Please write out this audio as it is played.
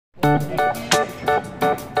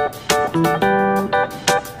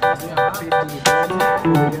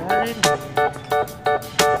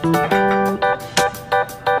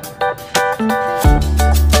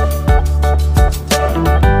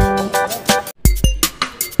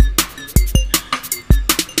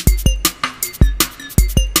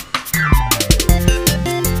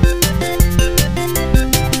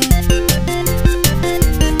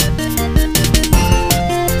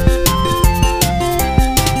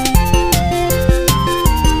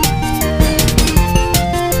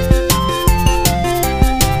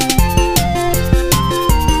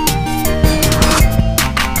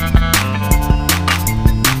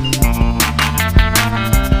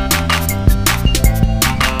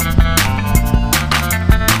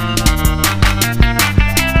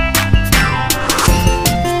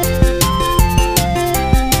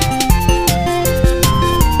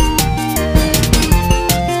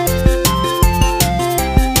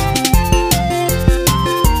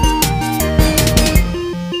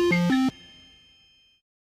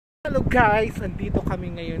Guys, andito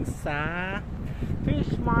kami ngayon sa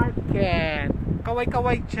fish market.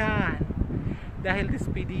 Kaway-kaway dyan. Dahil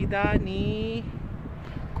despedida ni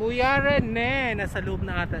Kuya Rene. Nasa loob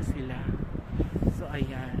na ata sila. So,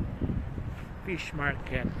 ayan. Fish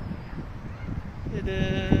market.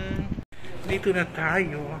 Tadaan! Dito na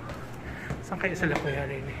tayo. Saan kayo sila Kuya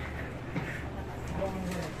Rene?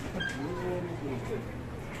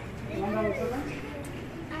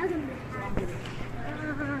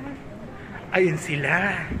 Ayun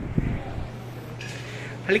sila.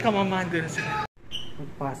 Halika mama, doon sila.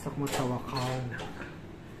 Pagpasok mo sa wakaw na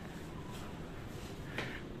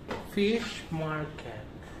fish market.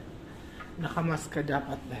 Nakamaska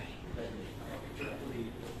dapat dahil.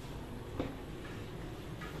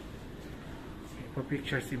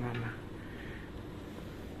 Pa-picture si mama.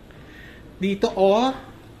 Dito oh.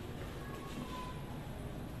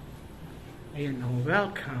 Ayun oh,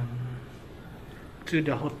 welcome to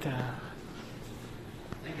the hotel.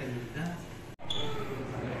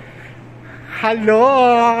 Hello.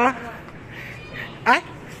 Ay.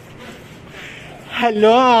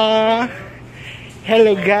 Hello.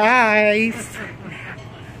 Hello guys.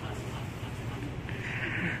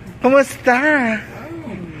 Kumusta?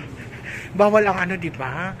 Bawal ang ano, di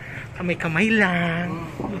ba? Kamay-kamay lang.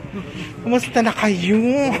 Kumusta na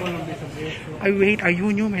kayo? Ay wait,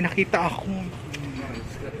 ayun yun, may nakita ako.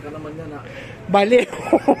 Bale.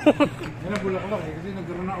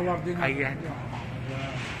 Ayan.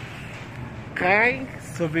 Kay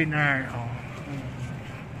souvenir. Oh.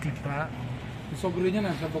 Diba? Sobre niya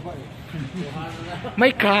na sa babae.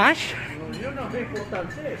 May cash? Yun ang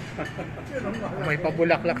importante. May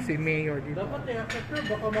pabulaklak si Mayor dito. Dapat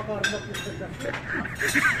baka makarnak yung sa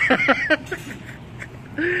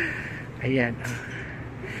ayan.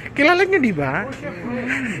 Kilala niyo di ba?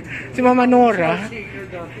 Si Mama Nora.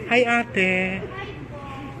 Hi ate.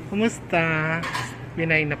 Kumusta?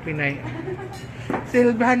 Pinay na Pinay.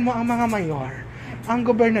 Silbahan mo ang mga mayor, ang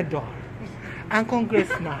gobernador, ang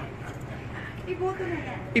congressman. Iboto na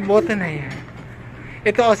yan. Iboto na yan.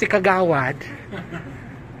 Ito o si Kagawad.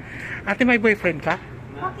 Ate, may boyfriend ka?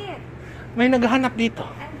 Bakit? May naghahanap dito.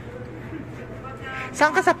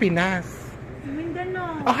 Saan ka sa Pinas?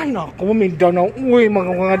 Mindanao. Ay naku, Mindanao. Uy,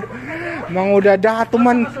 mga udadato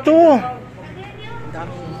man to.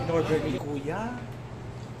 Daming in-order ni Kuya.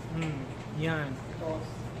 Yan.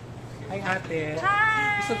 Hi ate.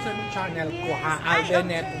 Hi! Isa sa channel ko ha, Ay, Alden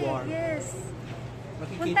okay. Network. Yes.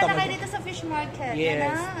 Makikita Punta na mo. kayo dito sa fish market.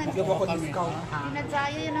 Yes. Yan. Bigyan mo ako discount ha.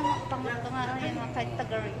 Pinadaya yun ang pangatunga yung mga kahit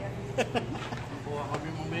taga-ria. Kuha kami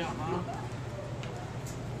mamaya ha.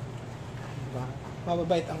 Diba?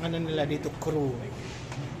 Mababait ang ano nila dito, crew.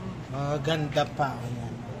 Maganda pa.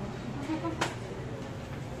 Ayan.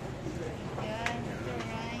 Yan.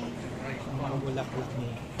 Right. Mga bulaklak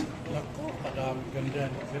niya. Naku, kadami ganda.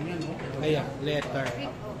 Ganyan no? Kaya, letter.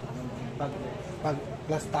 Pag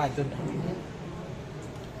plastado na.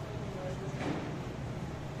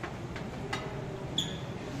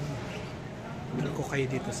 Dito ko kayo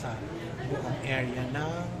dito sa buong area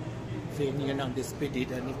ng venue ng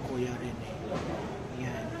despedida ni Kuya Rene.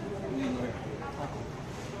 Yan.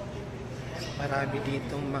 Marami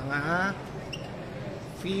ditong mga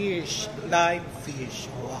fish, live fish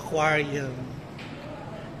o aquarium.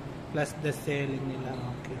 Plus the selling nila.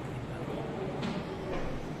 Okay.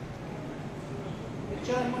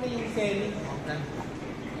 Picture mo na yung selling.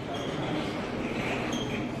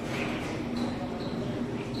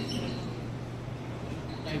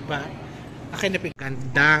 Diba? Akin na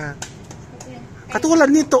ganda. Katulad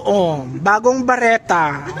nito, oh. Bagong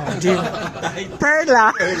bareta. Oh,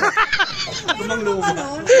 Perla. Tumang luma.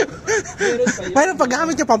 Parang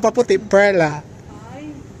paggamit niya pampaputi, pearl ah.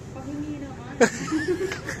 Ay, pahingi naman.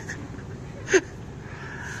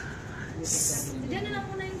 Diyan na lang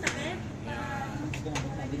muna yung takip.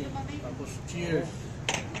 Tapos cheers.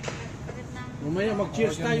 Mamaya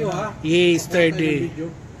mag-cheers tayo ha. Yesterday.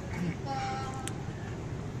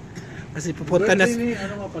 Kasi pupunta na... Birthday ni,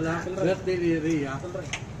 ano nga pala, birthday ni Rhea.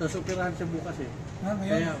 Tapos operahan siya bukas eh.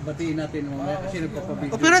 Kaya batiin natin mamaya kasi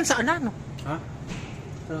nagpapabidyo. Operan sa ano? Ha?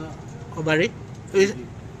 Sa... Obari?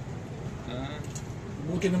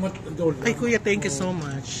 Buti naman doon. Ay kuya, thank you so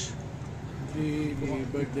much. Hindi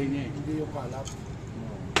birthday niya eh. Hindi yung kalap.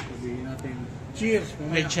 Sabihin natin, cheers!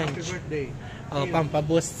 May Mamaya, change. happy birthday. Oh,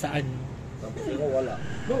 pampaboost sa ano. Tapos ikaw wala.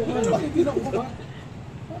 Hindi na ako ba?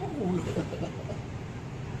 Parang ulo.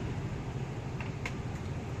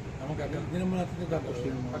 Hindi naman natin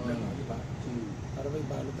nagagawin yung mga di ba? Para may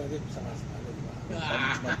balot tayo sa kasala, di ba?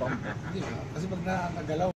 Di ba? Kasi pag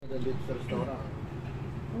nagalaw, nagalit sa restaurant.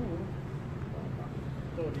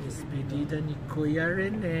 Despedida ni Kuya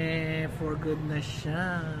Rene. For good na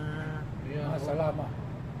siya. Salamat.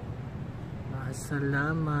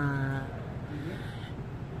 Salamat.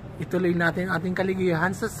 Ituloy natin ating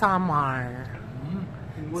kaligayahan sa summer.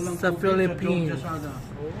 Sa Philippines.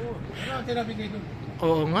 Oo. Ano ang tinabigay doon?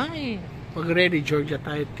 Oo nga eh. Pag ready, Georgia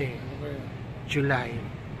tayo te. July.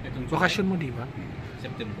 Bakasyon mo di ba?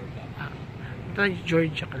 September ka. Ito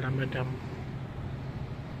Georgia ka lang, madam.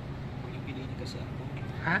 Pipili kasi ako.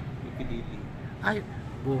 Ha? Pipili. Ay,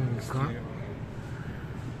 bongga.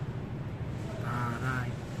 Aray.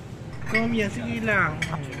 Come yan, sige lang.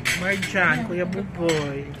 Marjan, Kuya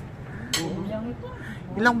Buboy.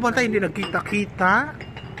 Ilang buwan tayo hindi nagkita-kita?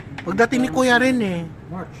 Pagdating ni Kuya rin eh.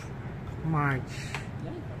 March.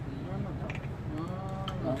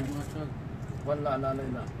 Wala, lalay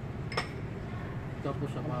na.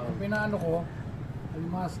 Tapos sa pinaano ko,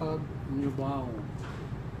 almasag, nyubaw,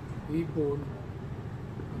 ipon,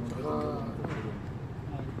 saka...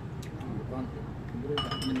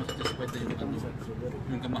 Hindi masatisfied na yung ano,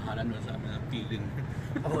 yung kamahalan mo sa amin na feeling.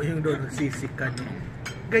 Oo, yung doon, sisikan.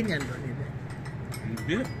 Ganyan doon.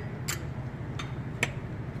 Hindi.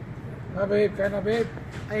 babe, kaya na babe.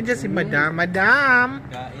 Ayun dyan si Madam. Madam!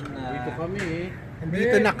 Kain na. Dito kami eh.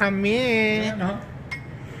 Nandito na kami.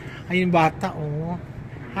 Ayun bata, oh.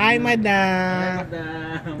 Hi, Madam!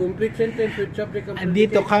 Complete sentence with subject and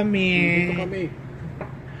Andito predicate. kami. Dito kami.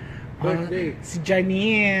 Birthday. Si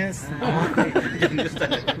Janice. Janice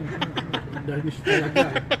talaga. Danis talaga.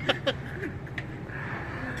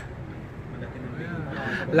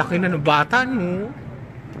 Laki na ng bata, no?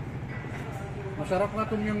 Masarap nga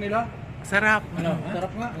itong yung nila. Sarap.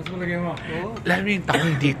 Masarap nga. Mas malagay mo. Oo. Lalo yung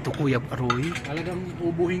tahong dito, Kuya Roy. Talagang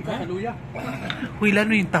ubuhin ka sa luya. Uy,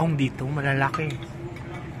 lalo yung tahong dito, malalaki.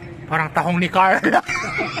 Parang tahong ni Carla.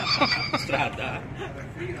 Strada.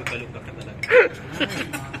 Kapalok ka talaga.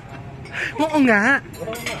 Oo nga.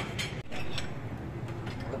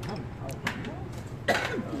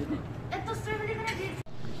 Eto, sir, hindi ka na dito.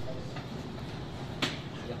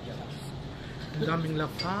 Ang daming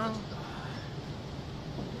lapang.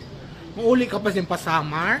 Mauli ka pa sin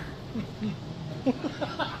pasamar.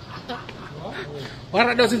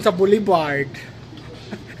 Para daw sin sa boulevard.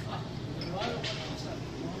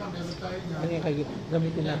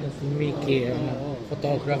 Gamitin natin si Mickey,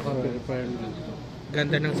 photographer.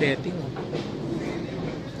 Ganda ng setting.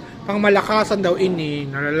 Pang malakasan daw ini,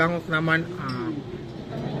 nalalangot naman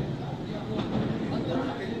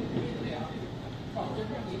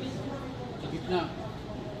Gitna.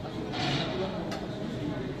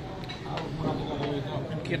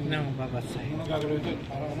 ang cute na mababasay. Ano gagawin ito?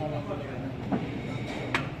 Para ano lang.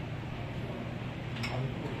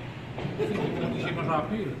 Hindi siya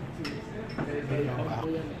marapil.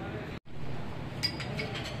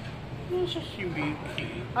 Nasa si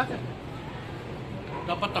Mickey.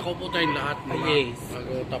 Dapat ako po tayong lahat. Yes.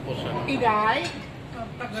 Bago tapos ano. Iday?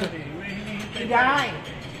 Iday?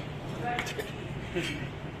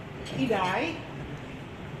 Iday?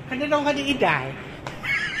 Kanilong ka ni Iday?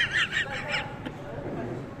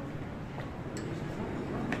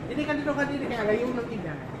 Hindi kanilong ka din kaya layo ng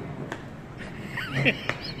Iday.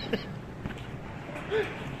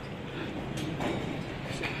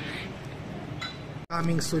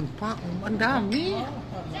 Coming soon pa. Ang dami.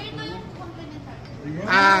 Sir, ito yung complimentary.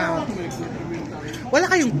 Wala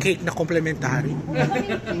kayong cake na complimentary? Wala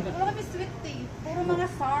kami sweet tea. Puro mga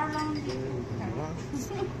sour lang dito.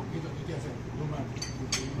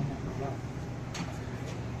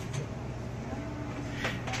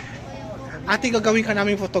 Ate, gagawin ka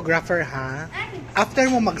namin photographer, ha? After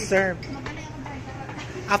mo mag-serve.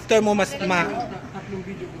 After mo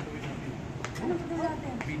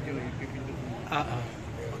Oo.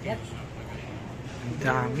 Ang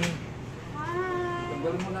dami.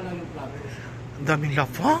 Tanggalin mo na lang yung plato. Ang daming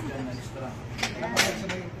lapang. Sa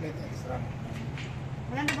may plate extra.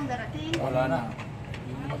 Wala na bang darating? Wala na.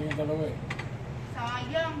 Yung mali yung dalawa eh.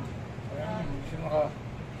 Sayang. Kaya sino ka?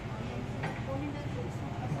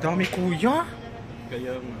 Ang dami, kuya.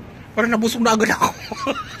 Kaya Parang nabusog na agad ako.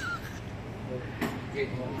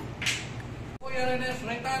 Kuya Rene's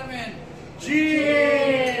retirement.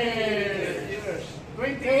 Cheers!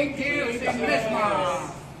 Thank you! Success, ma!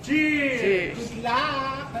 Cheers! Good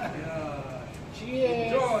luck!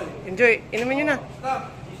 Cheers! Enjoy. Inumin nyo na. Stop!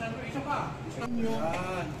 Isa pa!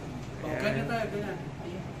 Yan! Ganyan tayo, ganyan.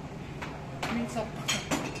 Minsan pa.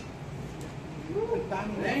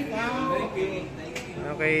 Thank you!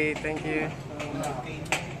 Okay, thank you.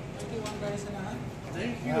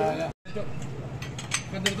 Thank you!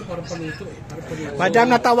 Ganda ito parang paluto eh. Parang paluto.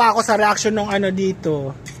 Madam, natawa ako sa reaction ng ano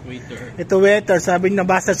dito. waiter. Ito waiter, sabi na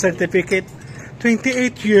basta certificate.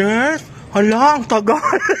 28 years? Hala, ang tagal.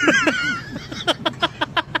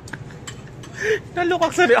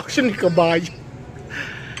 Nalukak sa reaction ni Kabayo.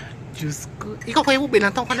 Diyos ko. Ikaw kaya mo,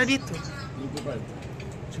 bilang taong ka na dito?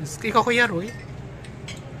 Diyos ko. Ikaw kuya, Roy?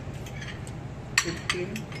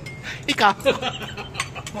 15? Ikaw?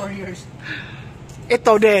 4 years.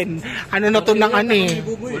 Ito din. Ano na to ng ano eh?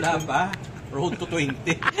 Wala pa. Road to 20.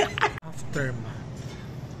 After ma.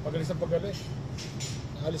 Pagalis ang pagalis.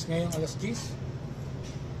 Alis ngayong alas 10.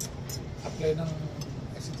 Apply ng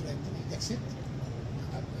exit.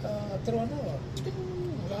 At through ano,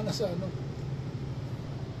 wala na sa ano.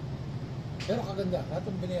 Pero kaganda,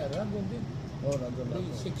 natong binayaran, nandun din. Oo, nandun lang.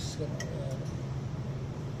 6 gano'n.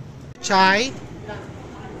 Chai?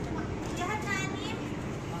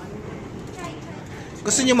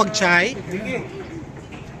 Gusto niyo mag-chai?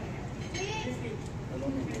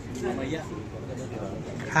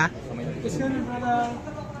 Ha?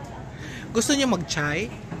 Gusto niyo mag-chai?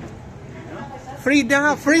 Free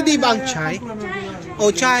di ba ang chai? O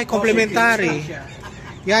chai, complimentary.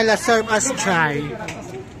 Yala, serve us chai.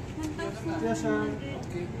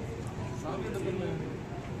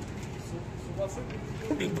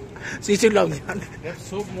 Sisi lang yan.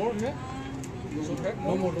 Soup more, yeah?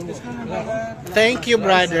 No more. Thank you,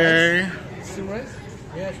 brother. Steam rice?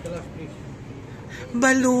 Yes, kalaf, please.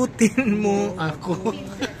 Balutin mo ako.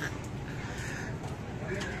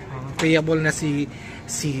 Payable na si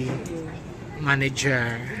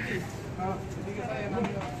manager.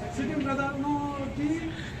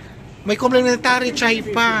 May complimentary chai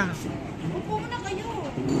pa. Upo muna kayo.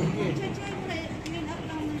 Chay-chay muna. Clean up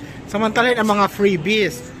lang muna. Samantalin ang mga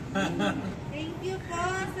freebies. Thank you po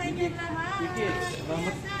sa inyo lahat.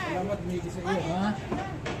 Salamat, Miki, sa iyo, ha?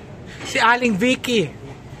 Si Aling Vicky.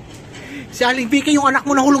 Si Aling Vicky, yung anak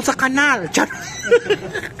mo nahulog sa kanal. Char.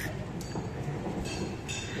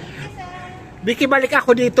 Vicky, balik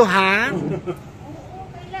ako dito, ha? Oo,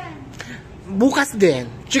 kailan? Bukas din.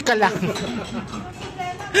 Chika lang.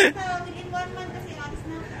 Problema, basta within 1 month kasi alis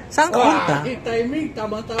na ako. Saan ka punta? Timing,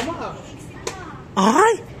 tama-tama ka. Exit na.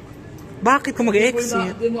 Ay! Bakit ko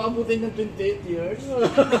mag-exit? Hindi mo abutin ng 28 years.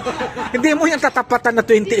 Hindi mo yung tatapatan na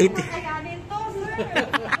 28. Hindi ko kakayanin to, sir.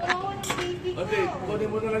 Oo, baby ko. Okay,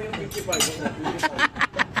 kunin mo na lang yung 55. Sir,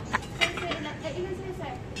 ilan sila,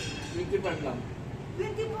 sir? 25 lang.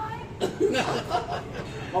 25?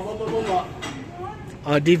 Mapapababa.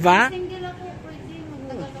 O, di ba? Single ako, pwede.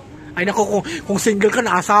 Magtagal ako. Ay naku, kung single ka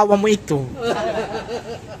na, asawa mo ito.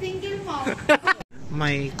 Single mo.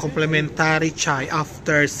 May complimentary chai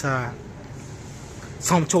after sa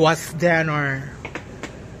sumptuous dinner.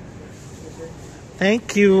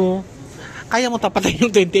 Thank you. Kaya mo tapatan yung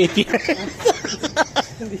 28 years?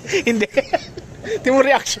 Hindi. Hindi mo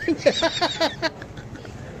reaction.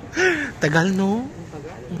 Tagal, no?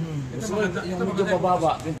 Yung medyo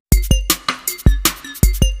mababa.